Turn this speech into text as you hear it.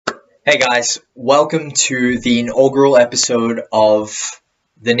Hey guys, welcome to the inaugural episode of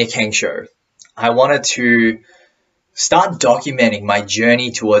The Nick Hang Show. I wanted to start documenting my journey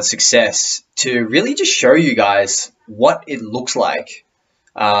towards success to really just show you guys what it looks like,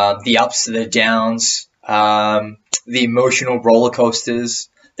 the ups, the downs, the emotional roller coasters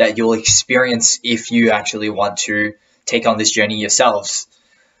that you'll experience if you actually want to take on this journey yourselves.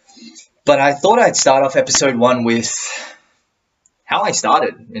 But I thought I'd start off episode 1 with how I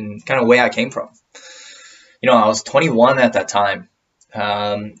started and kind of where I came from. I was 21 at that time,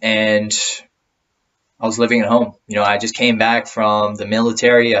 and I was living at home. I just came back from the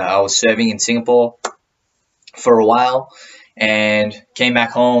military. I was serving in Singapore for a while and came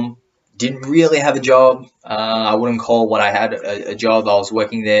back home. Didn't really have a job. I wouldn't call what I had a job. I was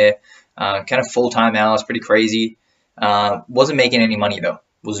working there kind of full-time hours, pretty crazy. Wasn't making any money though.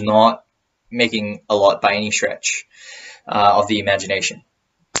 Was not making a lot by any stretch of the imagination.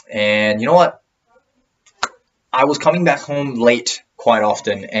 And you know what? I was coming back home late quite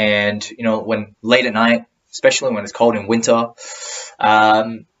often, and when late at night, especially when it's cold in winter,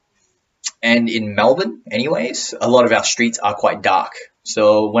 and in Melbourne anyways, a lot of our streets are quite dark.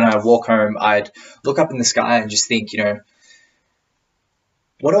 So when I walk home, I'd look up in the sky and just think,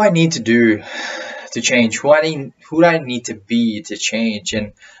 what do I need to do to change? Who do I need to be to change?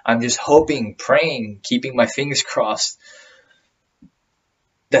 And I'm just hoping, praying, keeping my fingers crossed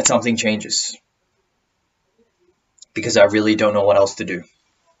that something changes, because I really don't know what else to do.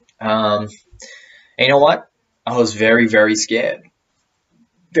 And you know what? I was very, very scared.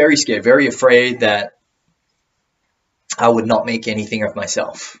 Very scared, very afraid that I would not make anything of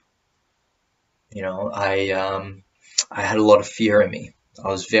myself. I had a lot of fear in me. I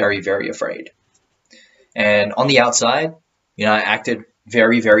was very, very afraid. And on the outside, I acted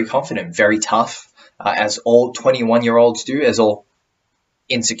very, very confident, very tough, as all 21-year-olds do, as all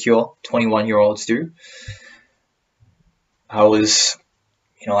insecure 21-year-olds do. I was,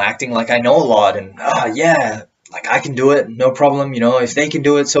 acting like I know a lot and, like I can do it, no problem. If they can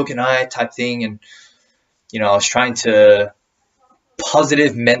do it, so can I, type thing. And, I was trying to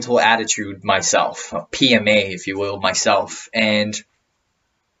positive mental attitude myself, PMA, if you will, myself. And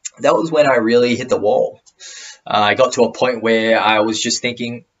that was when I really hit the wall. I got to a point where I was just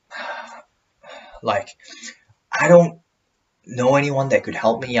thinking, like, I don't know anyone that could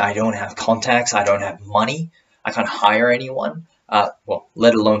help me. I don't have contacts. I don't have money. I can't hire anyone,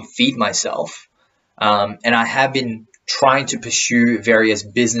 let alone feed myself. And I have been trying to pursue various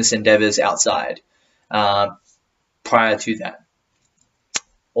business endeavors outside prior to that.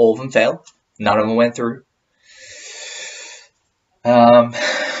 All of them failed. None of them went through.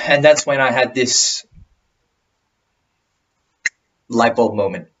 And that's when I had this light bulb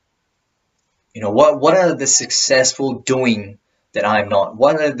moment. What are the successful doing that I'm not?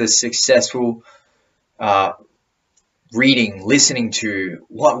 What are the successful reading, listening to?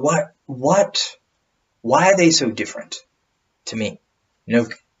 Why are they so different to me?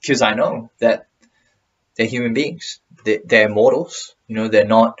 Because I know that they're human beings. They're mortals. They're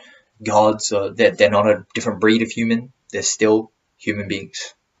not gods, or they're not a different breed of human. They're still human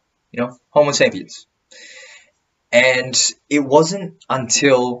beings. Homo sapiens. And it wasn't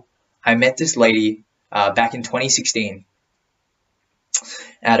until I met this lady back in 2016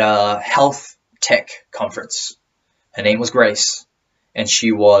 at a health tech conference. Her name was Grace, and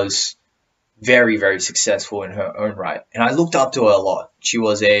she was very, very successful in her own right. And I looked up to her a lot. She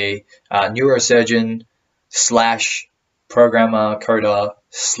was a neurosurgeon / programmer, coder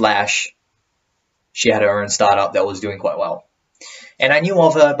 / she had her own startup that was doing quite well. And I knew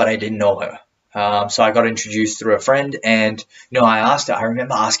of her, but I didn't know her. So I got introduced through a friend, and I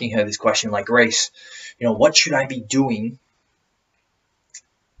remember asking her this question, like, Grace, what should I be doing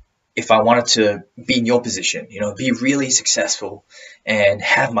if I wanted to be in your position, be really successful and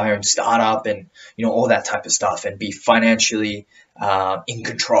have my own startup and, all that type of stuff, and be financially in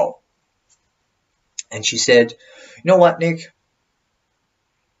control? And she said, you know what, Nick,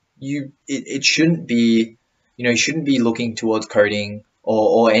 it shouldn't be, you shouldn't be looking towards coding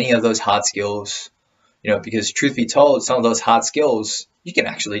or any of those hard skills, because truth be told, some of those hard skills, you can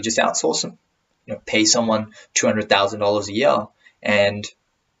actually just outsource them, pay someone $200,000 a year and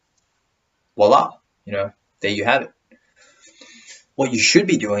voila, there you have it. What you should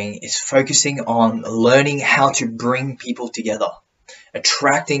be doing is focusing on learning how to bring people together,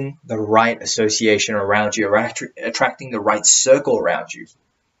 attracting the right association around you, attracting the right circle around you.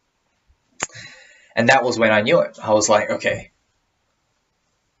 And that was when I knew it. I was like, okay,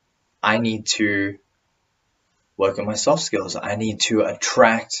 I need to work on my soft skills. I need to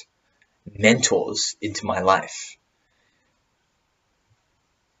attract mentors into my life.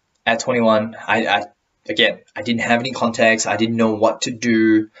 at 21, I didn't have any context. I didn't know what to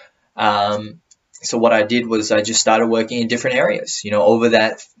do. So what I did was I just started working in different areas. Over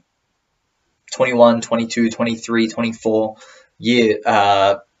that 21, 22, 23, 24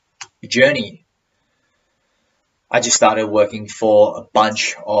 year journey, I just started working for a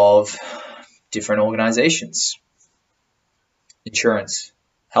bunch of different organizations. Insurance,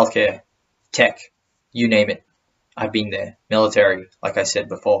 healthcare, tech, you name it. I've been there. Military, like I said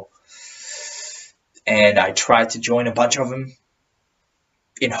before. And I tried to join a bunch of them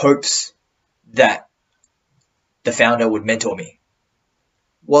in hopes that the founder would mentor me.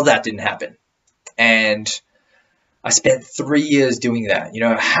 Well, that didn't happen. And I spent 3 years doing that.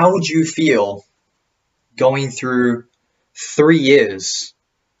 How would you feel going through 3 years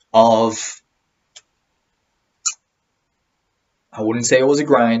of, I wouldn't say it was a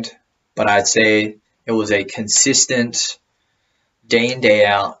grind, but I'd say it was a consistent day in, day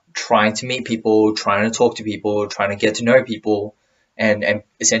out, trying to meet people, trying to talk to people, trying to get to know people, and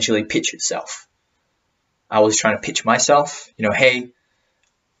essentially pitch yourself. I was trying to pitch myself, hey,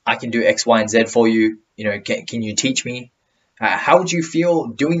 I can do X, Y, and Z for you. Can you teach me? How would you feel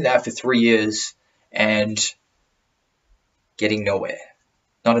doing that for 3 years and getting nowhere?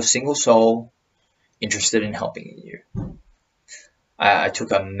 Not a single soul interested in helping you. I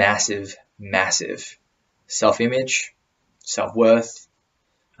took a massive, massive self-image, self-worth,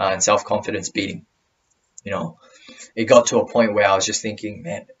 and self-confidence beating. It got to a point where I was just thinking,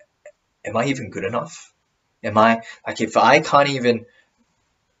 man, am I even good enough? Am I, like, if I can't even,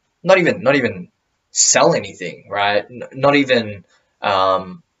 not even sell anything, right? Not even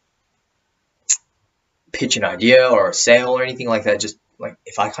pitch an idea or a sale or anything like that. Just like,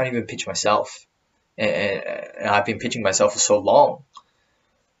 if I can't even pitch myself, and I've been pitching myself for so long,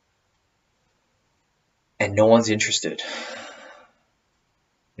 and no one's interested,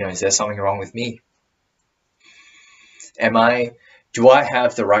 is there something wrong with me? Do I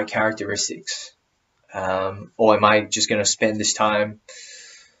have the right characteristics? Or am I just going to spend this time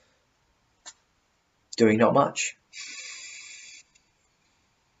doing not much?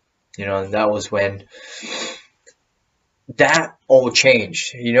 And that was when that all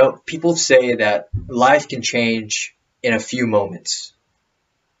changed. People say that life can change in a few moments.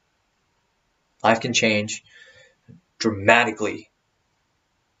 Life can change dramatically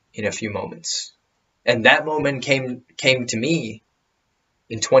in a few moments. And that moment came to me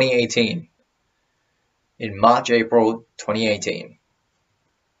in 2018. In March, April 2018.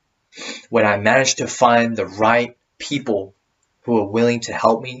 When I managed to find the right people who are willing to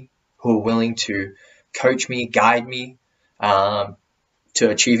help me, who are willing to coach me, guide me to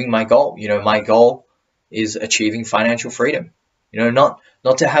achieving my goal. My goal is achieving financial freedom. Not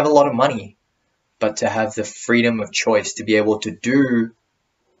to have a lot of money, but to have the freedom of choice, to be able to do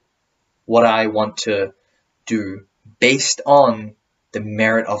what I want to do based on the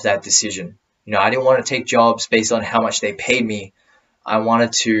merit of that decision. I didn't want to take jobs based on how much they paid me. I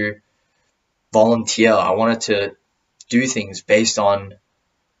wanted to volunteer. I wanted to do things based on,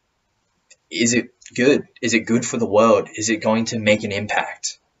 is it good? Is it good for the world? Is it going to make an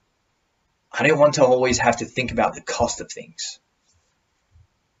impact? I didn't want to always have to think about the cost of things.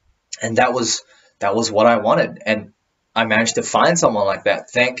 And that was what I wanted. And I managed to find someone like that.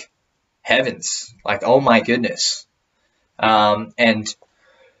 Thank heavens. Like, oh my goodness. And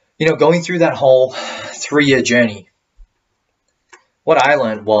going through that whole 3-year journey, what I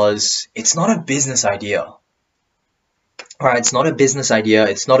learned was it's not a business idea. All right, it's not a business idea.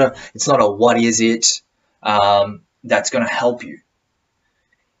 It's not a what is it that's going to help you.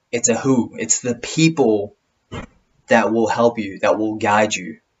 It's a who. It's the people that will help you, that will guide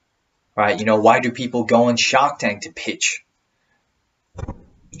you. Right? Why do people go on Shark Tank to pitch?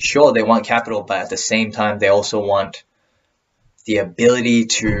 Sure, they want capital, but at the same time, they also want the ability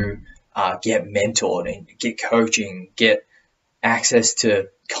to get mentored and get coaching, get access to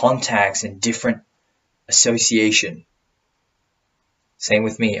contacts and different association. Same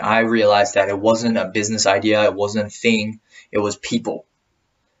with me. I realized that it wasn't a business idea. It wasn't a thing. It was people.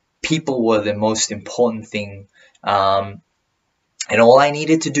 People were the most important thing. And all I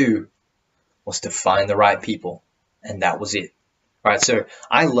needed to do was to find the right people. And that was it. All right. So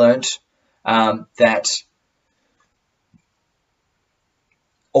I learned that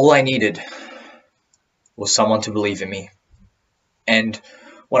all I needed was someone to believe in me. And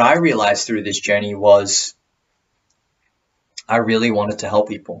what I realized through this journey was I really wanted to help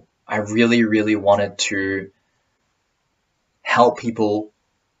people. I really, really wanted to help people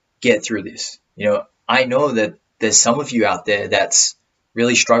get through this. I know that there's some of you out there that's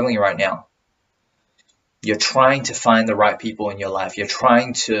really struggling right now. You're trying to find the right people in your life. You're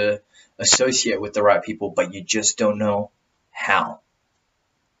trying to associate with the right people, but you just don't know how.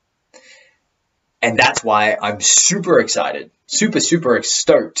 And that's why I'm super excited, super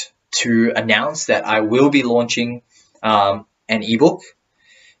stoked to announce that I will be launching an ebook.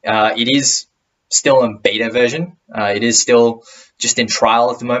 It is still in beta version. It is still just in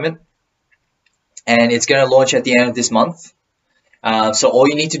trial at the moment. And it's going to launch at the end of this month. So all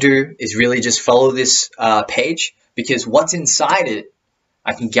you need to do is really just follow this page, because what's inside it,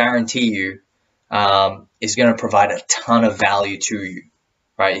 I can guarantee you, is going to provide a ton of value to you,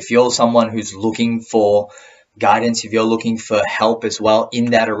 right? If you're someone who's looking for guidance, if you're looking for help as well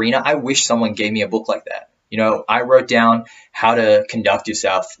in that arena, I wish someone gave me a book like that. You know, I wrote down how to conduct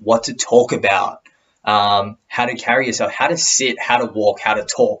yourself, what to talk about, how to carry yourself, how to sit, how to walk, how to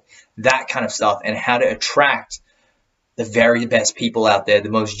talk, that kind of stuff, and how to attract the very best people out there, the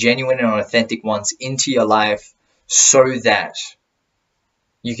most genuine and authentic ones into your life, so that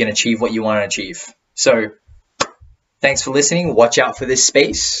you can achieve what you want to achieve. So thanks for listening. Watch out for this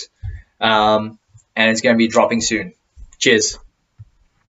space. And it's going to be dropping soon. Cheers.